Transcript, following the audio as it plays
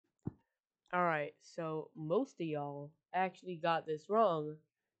Alright, so most of y'all actually got this wrong.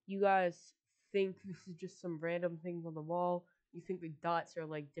 You guys think this is just some random things on the wall. You think the dots are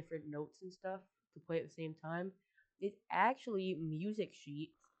like different notes and stuff to play at the same time. It's actually music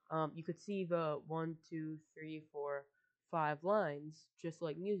sheet. You could see the one, two, three, four, five lines, just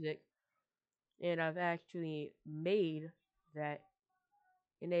like music. And I've actually made that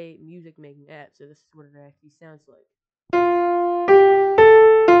in a music making app, so this is what it actually sounds like.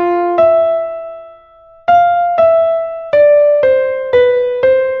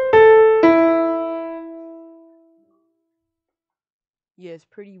 Yeah, it's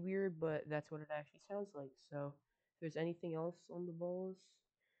pretty weird, but that's what it actually sounds like. So, if there's anything else on the balls,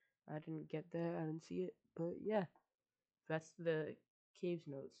 I didn't get that, I didn't see it, but yeah, that's the caves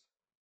notes.